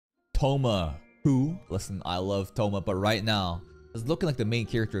Toma, who, listen, I love Toma, but right now, is looking like the main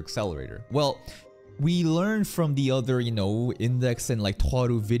character Accelerator. Well, we learned from the other, you know, Index and like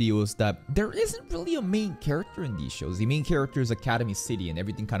Toaru videos that there isn't really a main character in these shows. The main character is Academy City and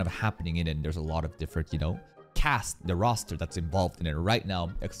everything kind of happening in it. And there's a lot of different, you know, cast, the roster that's involved in it. Right now,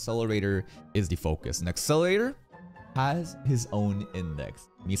 Accelerator is the focus. And Accelerator has his own index.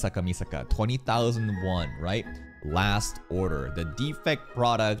 Misaka, 20,001, right? Last order. The defect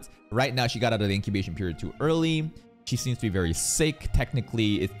product. Right now, she got out of the incubation period too early. She seems to be very sick.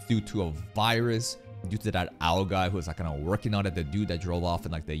 Technically, it's due to a virus. Due to that owl guy who was like kind of working on it. The dude that drove off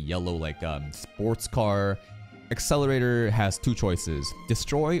in like the yellow like sports car. Accelerator has two choices.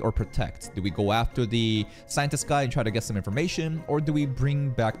 Destroy or protect. Do we go after the scientist guy and try to get some information? Or do we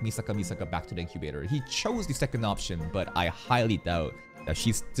bring back Misaka back to the incubator? He chose the second option, but I highly doubt that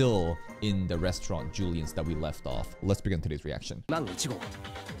she's still in the restaurant Julian's that we left off. Let's begin today's reaction. They love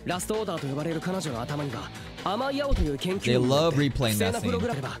replaying that scene.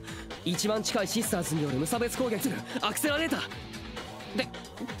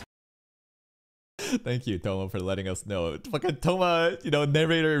 Thank you, Toma, for letting us know. Fucking Toma, you know,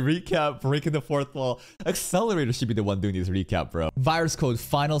 narrator, recap, breaking the fourth wall. Accelerator should be the one doing these recap, bro. Virus code,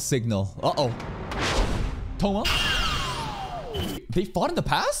 final signal. Uh-oh. Toma? They fought in the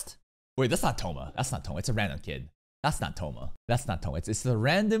past? Wait, that's not Toma. That's not Toma. It's a random kid. That's not Toma. That's not Toma. It's a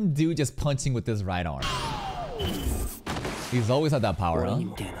random dude just punching with his right arm. He's always had that power, huh?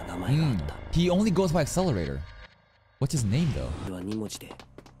 He only goes by Accelerator. What's his name, though?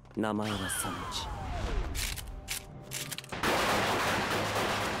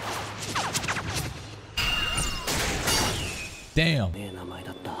 Damn.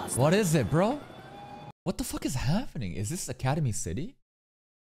 What is it, bro? What the fuck is happening? Is this Academy City?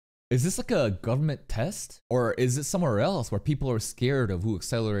 Is this like a government test? Or is it somewhere else where people are scared of who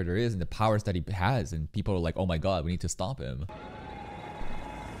Accelerator is and the powers that he has and people are like, oh my god, we need to stop him?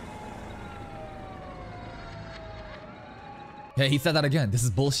 Hey, he said that again. This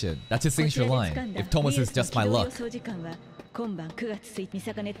is bullshit. That's his signature line. If Thomas is just my luck.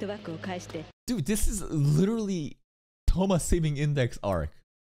 Dude, this is literally Thomas saving Index arc.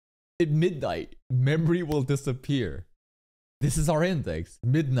 At midnight, memory will disappear. This is our Index.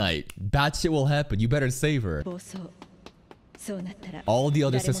 Midnight, bad shit will happen. You better save her. All the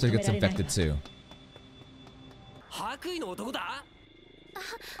other sisters gets infected too.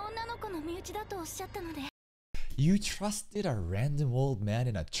 You trusted a random old man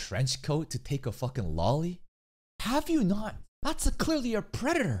in a trench coat to take a fucking lolly? Have you not? That's clearly a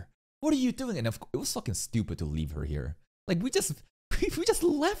predator. What are you doing? And it was fucking stupid to leave her here. Like we just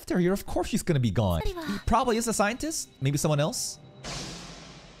left her here. Of course she's gonna be gone. He probably is a scientist. Maybe someone else.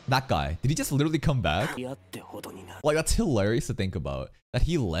 That guy. Did he just literally come back? Like that's hilarious to think about. That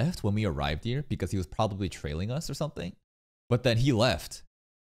he left when we arrived here because he was probably trailing us or something. But then he left.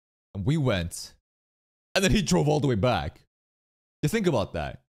 And we went. And then he drove all the way back. Just think about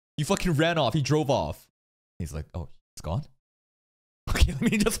that. He fucking ran off. He drove off. He's like, oh, it's gone? Okay, let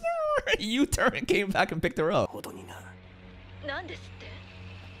me just U-turn and came back and picked her up. I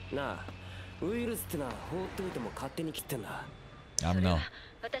don't know.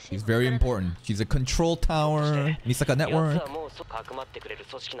 She's very important. She's a control tower. Misaka network.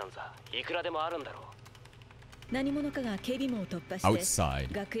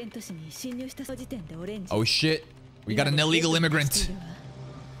 Outside. Oh shit. We got an illegal immigrant.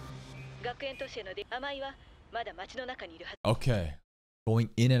 Okay.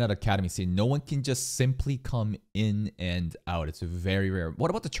 Going in and out of Academy City. No one can just simply come in and out. It's very rare. What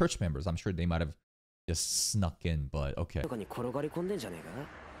about the church members? I'm sure they might have just snuck in, but okay.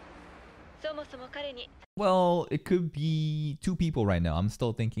 Well, it could be two people right now. I'm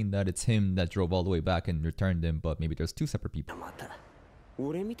still thinking that it's him that drove all the way back and returned him, but maybe there's two separate people.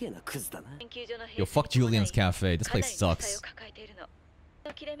 Yo, fuck Julian's Cafe. This place sucks.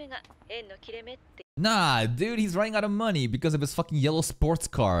 Nah, dude, he's running out of money because of his fucking yellow sports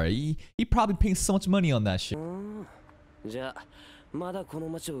car. He probably pays so much money on that shit.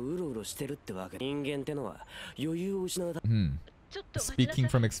 Speaking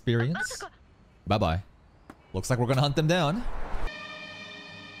from experience. Bye-bye. Looks like we're gonna hunt them down.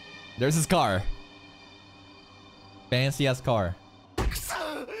 There's his car. Fancy-ass car.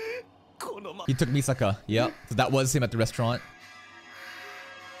 He took Misaka. Yep. So that was him at the restaurant.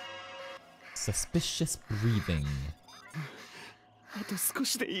 Suspicious breathing.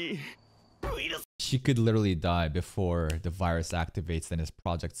 She could literally die before the virus activates and his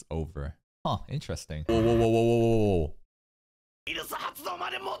project's over. Huh, interesting. Whoa, whoa, whoa, whoa, whoa, whoa.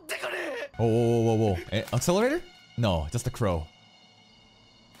 Whoa, whoa, whoa, whoa. Accelerator? No, just a crow.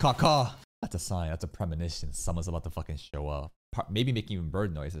 Caw. That's a sign. That's a premonition. Someone's about to fucking show up. Maybe making even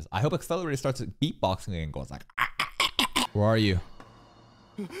bird noises. I hope Accelerator starts beatboxing and goes like, where are you?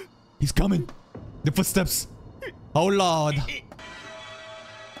 He's coming. The footsteps. Oh Lord.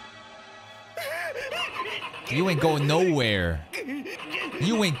 You ain't going nowhere.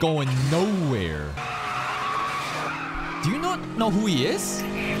 You ain't going nowhere. Do you not know who he is?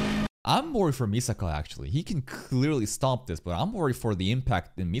 I'm worried for Misaka actually. He can clearly stop this, but I'm worried for the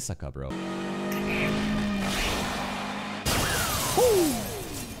impact in Misaka, bro.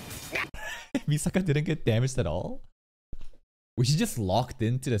 Misaka didn't get damaged at all? Was she just locked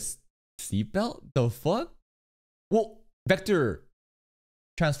into the seatbelt? The fuck? Well, Vector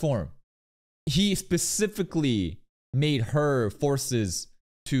transform. He specifically made her forces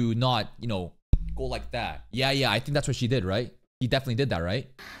to not, you know, go like that. Yeah, I think that's what she did, right? He definitely did that, right?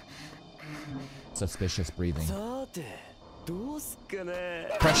 Suspicious breathing.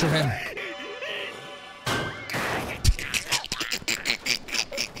 Pressure him.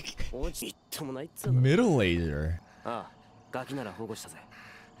 Middle ager.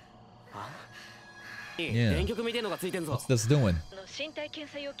 Yeah. What's this doing?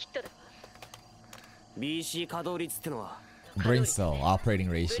 Brain cell operating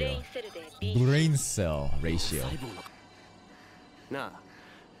ratio. Brain cell ratio.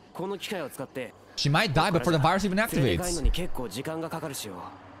 She might die before the virus even activates.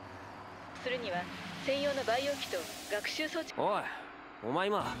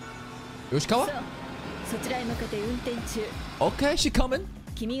 Yoshikawa? Okay, she coming.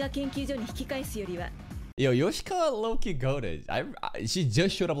 Yo, Yoshikawa low-key goated. She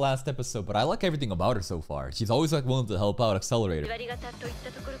just showed up last episode, but I like everything about her so far. She's always like willing to help out Accelerator.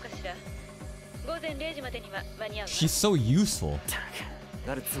 She's so useful.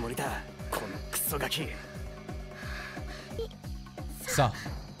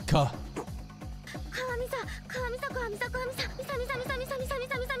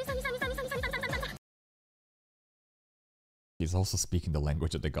 He's also speaking the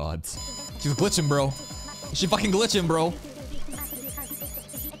language of the gods. She's glitching, bro. She fucking glitching, bro.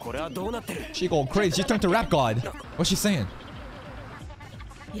 She going crazy. She turned to rap god. What's she saying?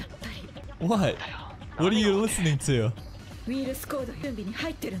 What? What are you listening to?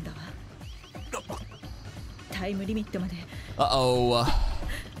 Uh-oh.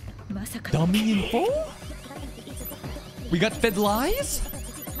 Dummy info? We got fed lies?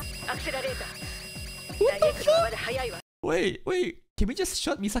 What the fuck? Wait. Can we just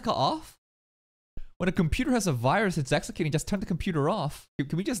shut Misaka off? When a computer has a virus it's executing, just turn the computer off.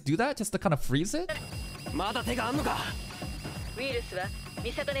 Can we just do that? Just to kind of freeze it?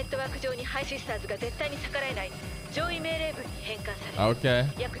 Okay.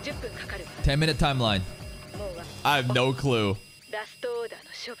 10-minute timeline. I have no clue.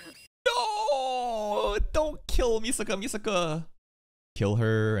 No! Don't kill Misaka. Kill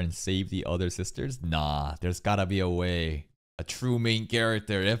her and save the other sisters? Nah, there's gotta be a way. A true main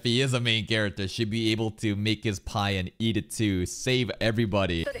character, if he is a main character, should be able to make his pie and eat it too. Save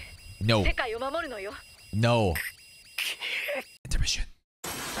everybody. No. No. Intermission.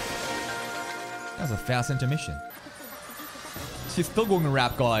 That was a fast intermission. She's still going to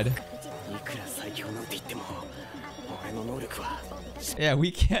rap god. Yeah,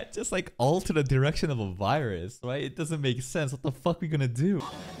 we can't just like alter the direction of a virus, right? It doesn't make sense. What the fuck are we gonna do?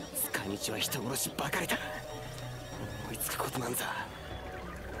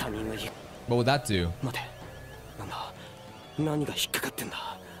 What would that do?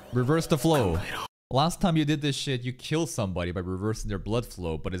 Reverse the flow. Last time you did this shit, you killed somebody by reversing their blood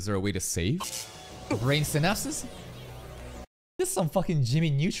flow, but is there a way to save? Brain synapses? This is some fucking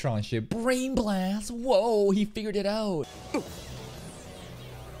Jimmy Neutron shit. Brain blast! Whoa, he figured it out!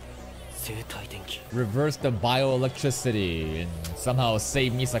 Reverse the bioelectricity and somehow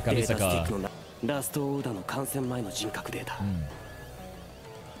save Misaka.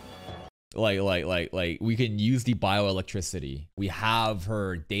 Like we can use the bioelectricity. We have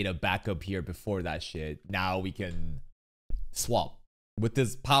her data backup here before that shit. Now we can swap. With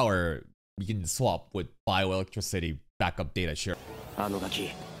this power, we can swap with bioelectricity backup data, sure. Yeah.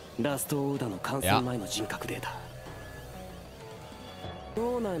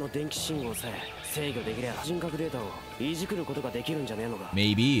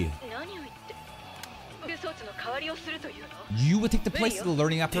 Maybe. You would take the place of the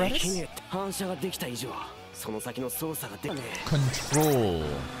learning apparatus? Control.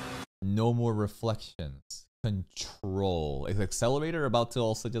 No more reflections. Control. Is Accelerator about to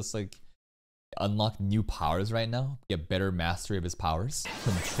also just like unlock new powers right now? Get better mastery of his powers?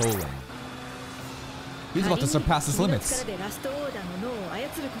 Controlling. He's about to surpass his limits.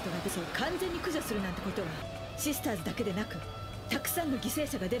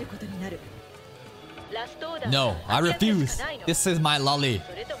 No, I refuse. This is my lolly.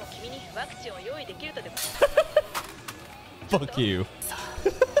 Fuck you.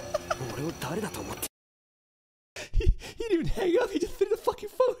 He didn't even hang up. He just threw the fucking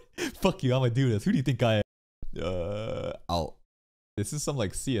phone. Fuck you. I'm gonna do this. Who do you think I am? This is some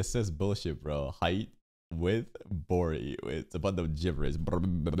like CSS bullshit, bro. Height, width, Bori. It's a bunch of gibberish.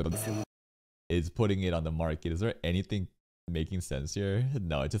 It's putting it on the market. Is there anything making sense here?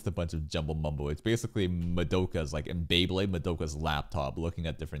 No, it's just a bunch of jumble mumble. It's basically Madoka's, like in Beyblade, Madoka's laptop looking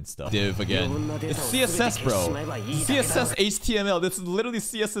at different stuff. Div again. It's CSS, bro. CSS HTML. This is literally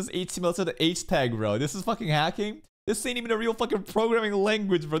CSS HTML to the H tag, bro. This is fucking hacking. This ain't even a real fucking programming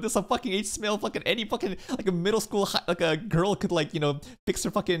language, bro. This is a fucking HTML. Fucking any fucking like a middle school like a girl could like, you know, fix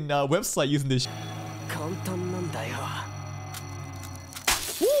her fucking website using this.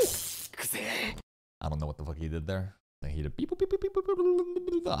 I don't know what the fuck he did there. He did beep, beep, beep, beep, beep, beep,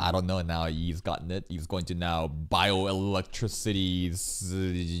 beep. I don't know. Now he's gotten it. He's going to now bioelectricity.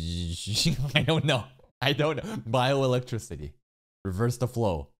 I don't know. Bioelectricity. Reverse the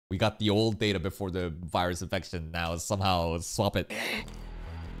flow. We got the old data before the virus infection. Now somehow swap it.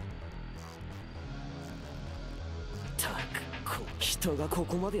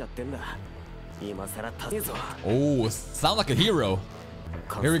 Oh, sound like a hero.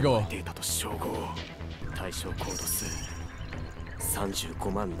 Here we go.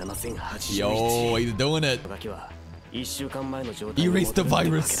 Yo, he's doing it. Erase the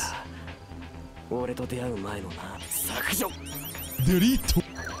virus. Delete.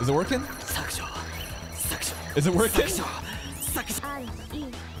 Is it working? Is it working?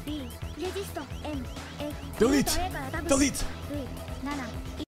 Delete. Delete.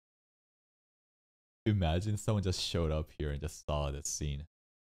 Imagine someone just showed up here and just saw this scene.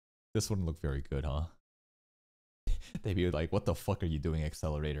 This wouldn't look very good, huh? They'd be like, what the fuck are you doing,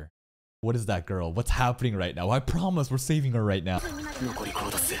 Accelerator? What is that girl? What's happening right now? I promise we're saving her right now.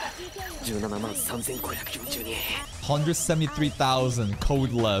 173,000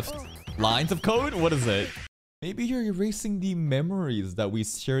 code left. Lines of code? What is it? Maybe you're erasing the memories that we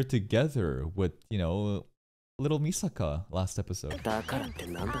shared together with, you know, little Misaka last episode.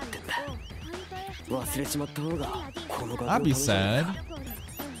 I'd be sad.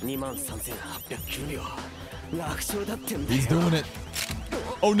 He's doing it.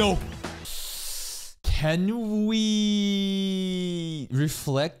 Oh no. Can we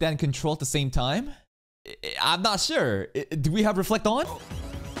reflect and control at the same time? I'm not sure. Do we have reflect on?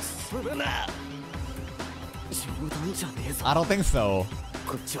 I don't think so.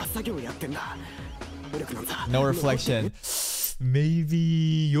 No reflection.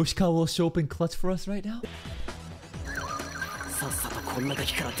 Maybe Yoshikawa will show up in clutch for us right now?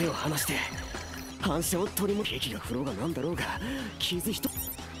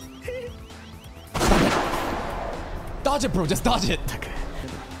 Dodge it, bro. Just dodge it.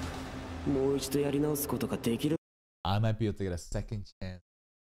 I might be able to get a second chance.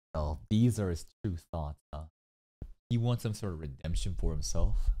 Oh, these are his true thoughts, huh? He wants some sort of redemption for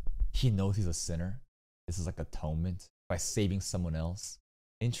himself. He knows he's a sinner. This is like atonement by saving someone else.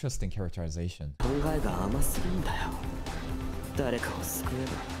 Interesting characterization.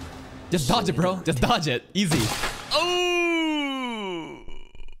 Just dodge it, bro. Just dodge it. Easy. Oh!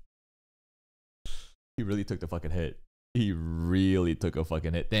 He really took the fucking hit. He really took a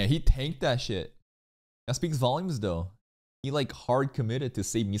fucking hit. Damn, he tanked that shit. That speaks volumes, though. He like hard committed to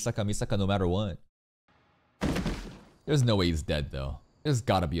save Misaka no matter what. There's no way he's dead, though. There's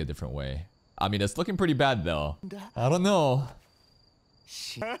gotta be a different way. I mean, it's looking pretty bad, though. I don't know.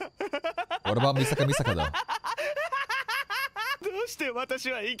 What about Misaka though?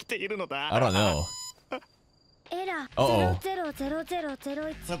 I don't know. Uh-oh.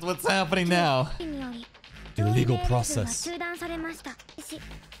 That's what's happening now. Illegal process. We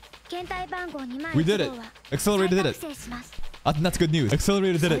did it. Accelerator did it. That's good news.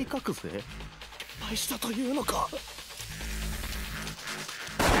 Accelerator did it.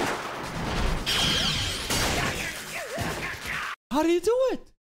 How did he do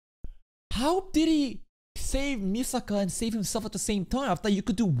it? How did he save Misaka and save himself at the same time? I thought you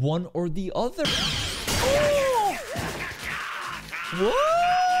could do one or the other. Oh!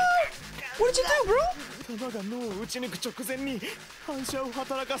 What? What did you do, bro?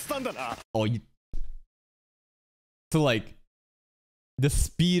 Oh, you... So like, the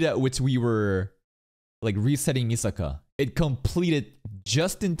speed at which we were like resetting Misaka, it completed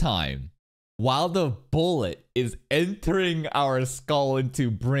just in time while the bullet is entering our skull into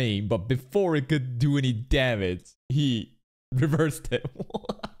brain, but before it could do any damage, he reversed it.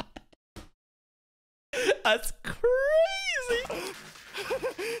 That's crazy.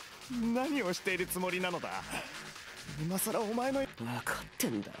 何をしているつもりなのだ今さらお前の分かって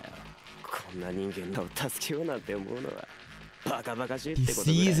んだよこんな人間の助けようなんて思うのはバカバカしいってこと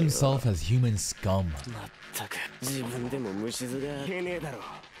だよ He sees himself as human scum まったく自分でも虫唾が言えねえだろ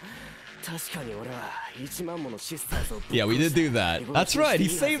確かに俺は1万ものシスターズを Yeah, we did do that. That's right, he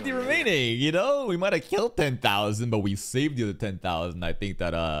saved the remaining, you know? We might have killed 10,000, but we saved the other 10,000. I think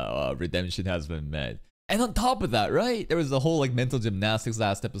that redemption has been met. And on top of that, right, there was a whole like mental gymnastics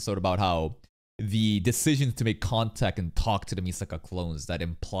last episode about how the decision to make contact and talk to the Misaka clones, that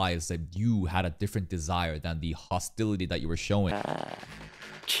implies that you had a different desire than the hostility that you were showing.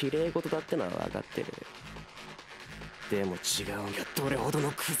 綺麗事だってのは分かってるでも違うんがどれほど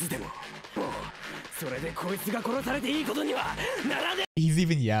のクズでもそれでこいつが殺されていいことにはならね He's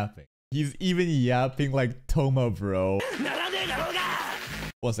even yapping. He's even yapping like Toma, bro. ならねえだろうが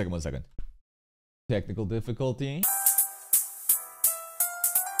One second. Technical difficulty.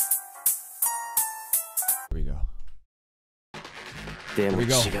 Here we go. でも違うん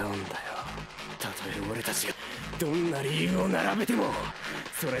だよたとえ俺たちがどんな理由を並べても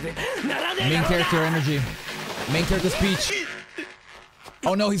それでならねえ Main character energy. Main character speech.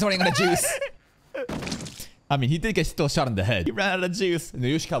 Oh no, he's running out of juice. I mean, he did get still shot in the head. He ran out of juice. And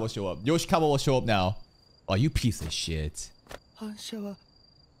Yoshikawa will show up. Yoshikawa will show up now. Oh, you piece of shit. 反射は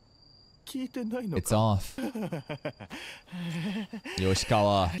聞いてないのか It's off.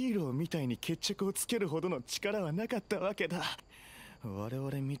 Yoshikawa. ヒーローみたいに決着をつけるほどの力はなかったわけだ我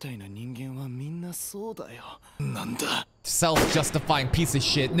々みたいな人間はみんなそうだよなんだ Self-justifying piece of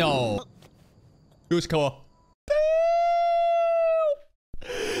shit. No. Yoshikawa.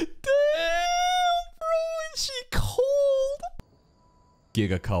 Damn, bro, is she cold?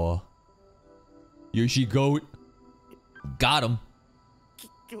 Gigakawa. Yoshi-Goat. Got him.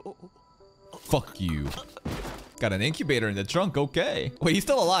 Fuck you. Got an incubator in the trunk, okay. Wait, he's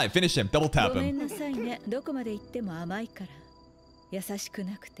still alive. Finish him. Double tap him. どこまで行っても甘いから優しく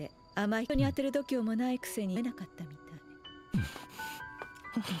なくて甘い人に当てる度胸もないくせに言えなかったみたい。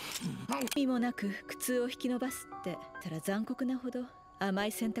意味もなく苦痛を引き伸ばすってたら残酷なほど甘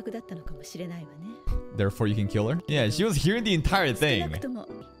い選択だったのかもしれないわね。Therefore, you can kill her? Yeah, she was hearing the entire 少な thing. くとも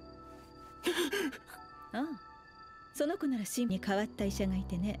ああ、その子なら真に変わった医者がい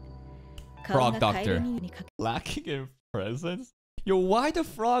てね。 Frog Doctor. Lacking in presence? Yo, why the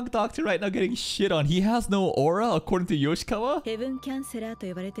Frog Doctor right now getting shit on? He has no aura, according to Yoshikawa? ヘブンキャンセラーと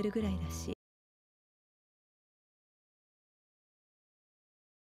呼ばれてるぐらいだし。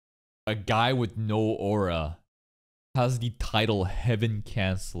A guy with no aura has the title Heaven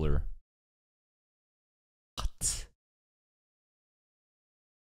Canceller. What?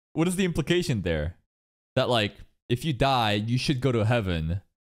 What is the implication there? That like, if you die, you should go to heaven.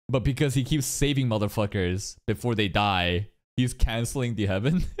 But because he keeps saving motherfuckers before they die, he's canceling the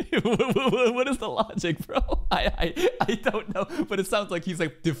heaven? What is the logic, bro? I don't know. But it sounds like he's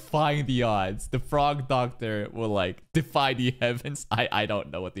like defying the odds. The Frog Doctor will like defy the heavens. I don't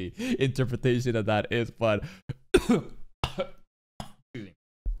know what the interpretation of that is, but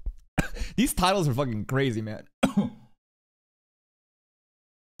these titles are fucking crazy, man.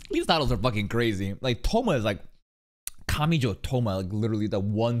 These titles are fucking crazy. Like Toma is like Kamijo Toma, like literally the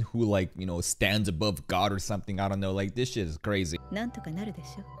one who like, you know, stands above God or something. I don't know. Like this shit is crazy. Yeah,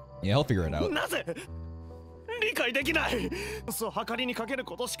 he'll figure it out. 理解できないそう計りにかける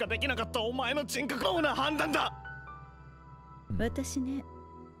ことしかできなかったお前の人格的な判断だ私ね、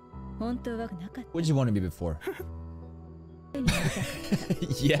本当はなかった。 What did you want to be before?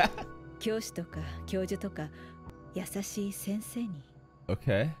 Yeah? 教師とか教授とか優しい先生に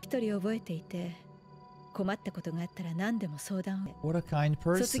Okay. 一人覚えていて困ったことがあったら何でも相談を What a kind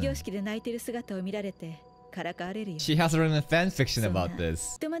卒業 person. 式で泣いてる姿を見られてからかわれるよ She has written a fan fiction そんな about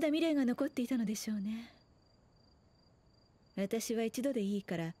this. きっとまだ未練が残っていたのでしょうね私は一度でいい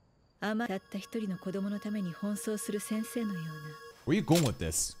から甘たった一人の子供のために奔走する先生のような Where are you going with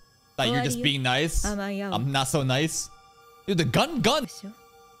this? That you're just being nice? 甘い青 I'm not so nice? Dude, the gun! でしょ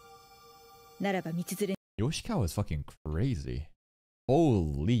ならば道連れ Yoshikawa is fucking crazy.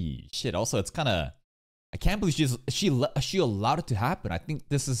 Holy shit. Also, it's kind of... I can't believe she allowed it to happen. I think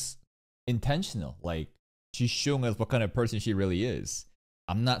this is intentional. Like, she's showing us what kind of person she really is.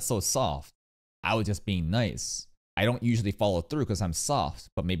 I'm not so soft. I was just being nice. I don't usually follow through because I'm soft,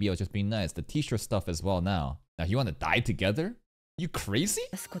 but maybe I was just being nice. The t-shirt stuff as well now. Now, you want to die together? You crazy?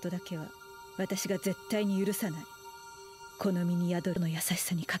 出すことだけは私が絶対に許さないこの身に宿るの優し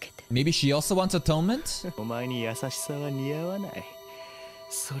さにかけて。 Maybe she also wants atonement? お前に優しさは似合わない。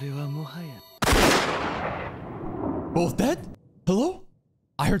それはもはや。Both dead? Hello?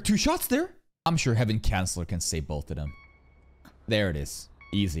 I heard 2 shots there. I'm sure Heaven Canceller can save both of them. There it is.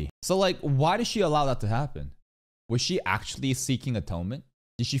 Easy. So like, why did she allow that to happen? Was she actually seeking atonement?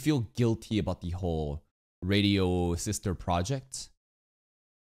 Did she feel guilty about the whole radio sister project?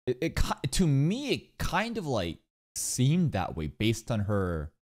 To me, it kind of like seemed that way based on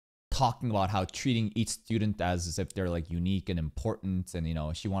her talking about how treating each student as if they're like unique and important, and you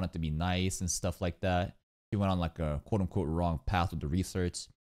know, she wanted to be nice and stuff like that. She went on like a quote unquote wrong path with the research.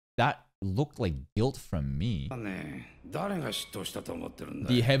 That looked like guilt from me. The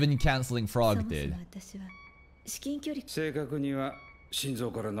heaven canceling frog did.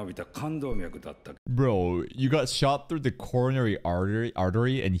 Bro, you got shot through the coronary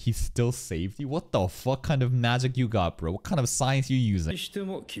artery and he still saved you? What the fuck kind of magic you got, bro? What kind of science you using?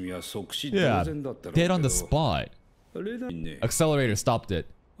 Yeah, dead on the spot. Accelerator stopped it.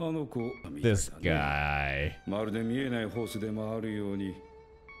 This guy.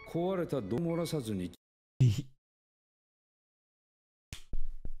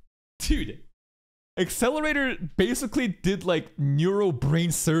 Dude, Accelerator basically did like neuro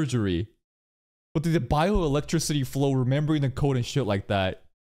brain surgery. But did the bioelectricity flow, remembering the code and shit like that.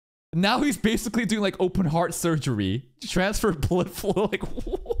 Now he's basically doing like open heart surgery. Transfer blood flow. Like,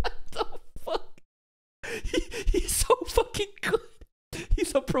 what the fuck? He's so fucking good.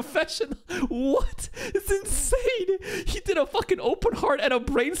 He's a professional. What? It's insane. He did a fucking open heart and a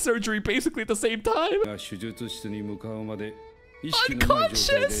brain surgery basically at the same time.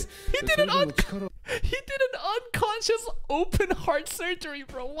 Unconscious! He did an unconscious open heart surgery,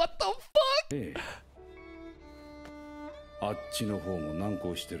 bro. What the fuck?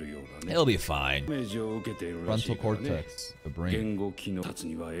 He'll be fine. Frontal cortex, the brain.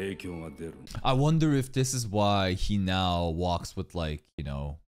 I wonder if this is why he now walks with like, you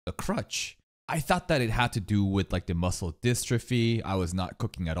know, a crutch. I thought that it had to do with like the muscle dystrophy. I was not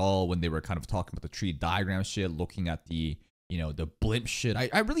cooking at all when they were kind of talking about the tree diagram shit, looking at the, you know, the blimp shit.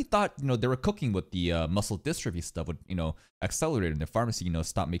 I really thought, you know, they were cooking with the muscle dystrophy stuff with, you know, Accelerator, and the pharmacy, you know,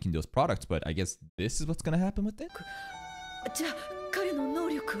 stop making those products. But I guess this is what's gonna happen with it.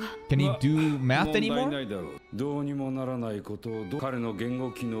 Can he do math anymore?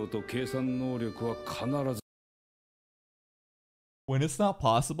 When it's not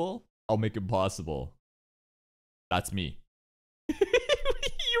possible, I'll make it possible. That's me.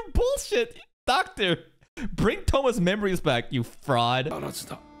 You're bullshit, doctor. Bring Thomas' memories back, you fraud. The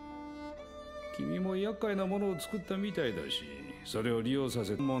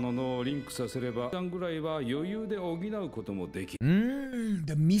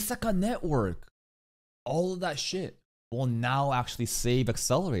Misaka network. All of that shit will now actually save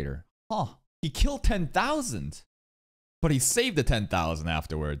Accelerator. Huh. He killed 10,000. But he saved the 10,000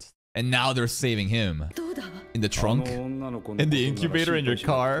 afterwards. And now they're saving him. In the trunk? In the incubator in your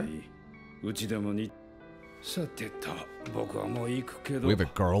car? We have a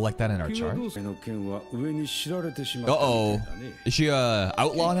girl like that in our chart? Uh-oh. Is she a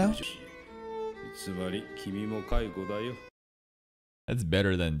outlaw now? That's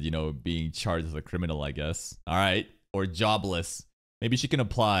better than, you know, being charged as a criminal, I guess. Alright. Or jobless. Maybe she can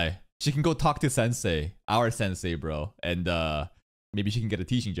apply. She can go talk to Sensei. Our Sensei, bro. And, maybe she can get a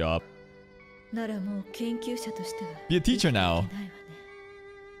teaching job. Be a teacher now.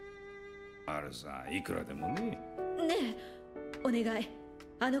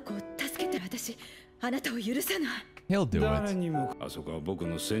 He'll do it.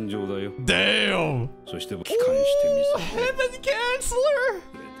 Damn! Ooh, Heaven Canceller!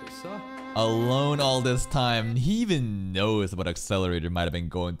 Alone all this time. He even knows what Accelerator might have been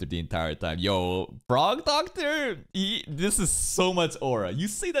going through the entire time. Yo, Frog Doctor? This is so much aura. You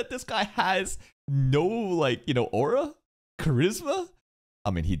say that this guy has no, like, you know, aura? Charisma?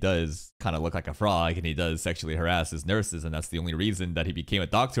 I mean, he does kind of look like a frog, and he does sexually harass his nurses, and that's the only reason that he became a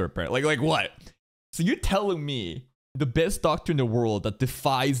doctor, apparently. Like what? So you're telling me the best doctor in the world that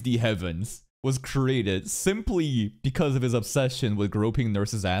defies the heavens was created simply because of his obsession with groping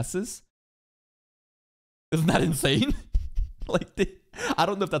nurses' asses? Isn't that insane? I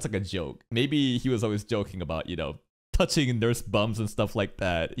don't know if that's like a joke. Maybe he was always joking about, you know, touching nurse bums and stuff like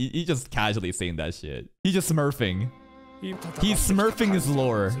that. He just casually saying that shit. He's just smurfing. He's smurfing his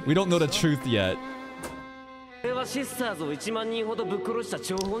lore. We don't know the truth yet.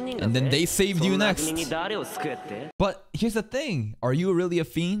 And then they saved you next. But here's the thing. Are you really a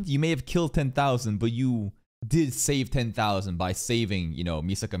fiend? You may have killed 10,000, but you did save 10,000 by saving, you know,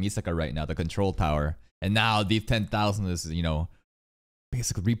 Misaka right now, the control tower. And now these 10,000 is, you know,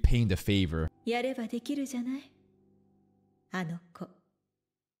 basically repaying the favor. やればできるじゃない。あの子。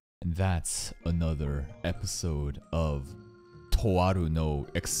 And that's another episode of Toaru no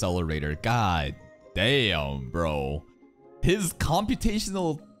Accelerator. God damn, bro. His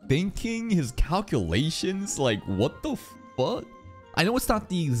computational thinking, his calculations, like, what the fuck? I know it's not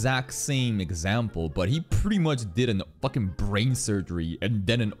the exact same example, but he pretty much did a fucking brain surgery and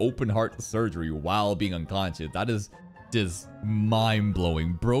then an open heart surgery while being unconscious. That is just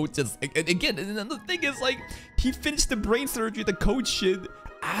mind-blowing, bro. Just, again, another thing is, like, he finished the brain surgery, the code shit,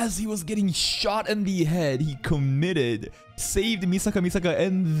 as he was getting shot in the head. He committed, saved Misaka,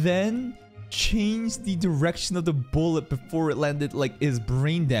 and then changed the direction of the bullet before it landed, like, his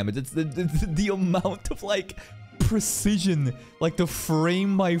brain damage. It's the amount of, like, precision, like the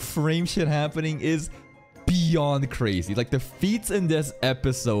frame by frame shit happening is beyond crazy. Like, the feats in this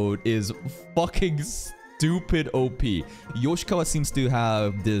episode is fucking stupid OP. Yoshikawa seems to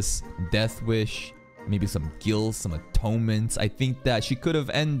have this death wish, maybe some guilt, some atonements. I think that she could have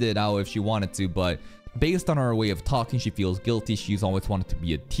ended out if she wanted to, but based on her way of talking, she feels guilty. She's always wanted to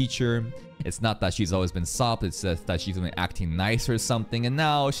be a teacher. It's not that she's always been soft, it's just that she's been acting nice or something, and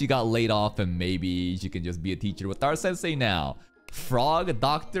now she got laid off and maybe she can just be a teacher with our sensei now. Frog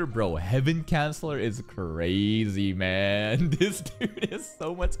Doctor, bro, Heaven Chancellor is crazy, man. This dude is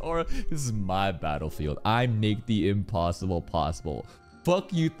so much aura. This is my battlefield. I make the impossible possible.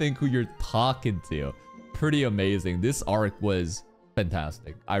 Fuck you think who you're talking to. Pretty amazing. This arc was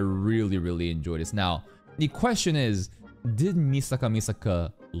fantastic. I really enjoyed this. Now, the question is, did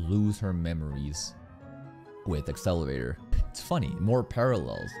Misaka lose her memories with Accelerator? It's funny, more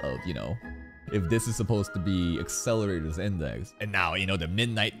parallels of, you know, if this is supposed to be Accelerator's index, and now, you know, the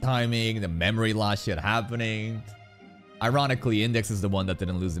midnight timing, the memory loss shit happening. Ironically, Index is the one that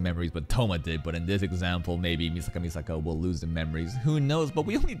didn't lose the memories, but Toma did. But in this example, maybe Misaka will lose the memories. Who knows? But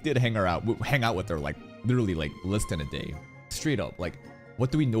we only did hang out with her, like, literally, like, less than a day. Straight up, like,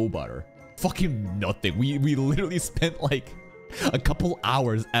 what do we know about her? Fucking nothing. We literally spent, like, a couple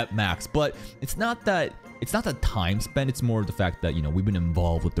hours at max. But it's not that time spent, it's more of the fact that, you know, we've been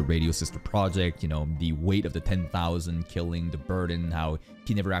involved with the Radio Sister project, you know, the weight of the 10,000 killing, the burden, how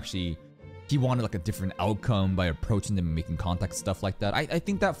he never actually, he wanted like a different outcome by approaching them and making contact, stuff like that. I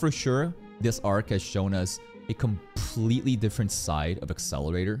think that for sure, this arc has shown us a completely different side of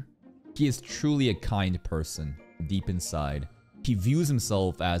Accelerator. He is truly a kind person deep inside. He views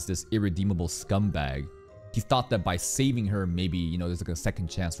himself as this irredeemable scumbag. He thought that by saving her, maybe, you know, there's like a second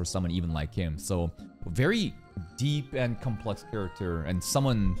chance for someone even like him. So, very deep and complex character, and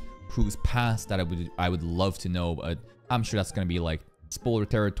someone whose past that I would love to know, but I'm sure that's gonna be like spoiler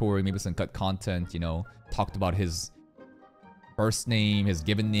territory, maybe some cut content, you know, talked about his first name, his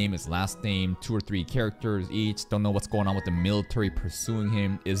given name, his last name, 2 or 3 characters each. Don't know what's going on with the military pursuing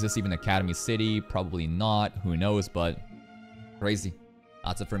him. Is this even Academy City? Probably not. Who knows, but crazy.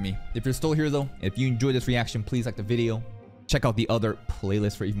 That's it for me. If you're still here though, if you enjoyed this reaction, please like the video. Check out the other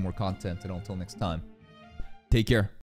playlist for even more content. And until next time, take care.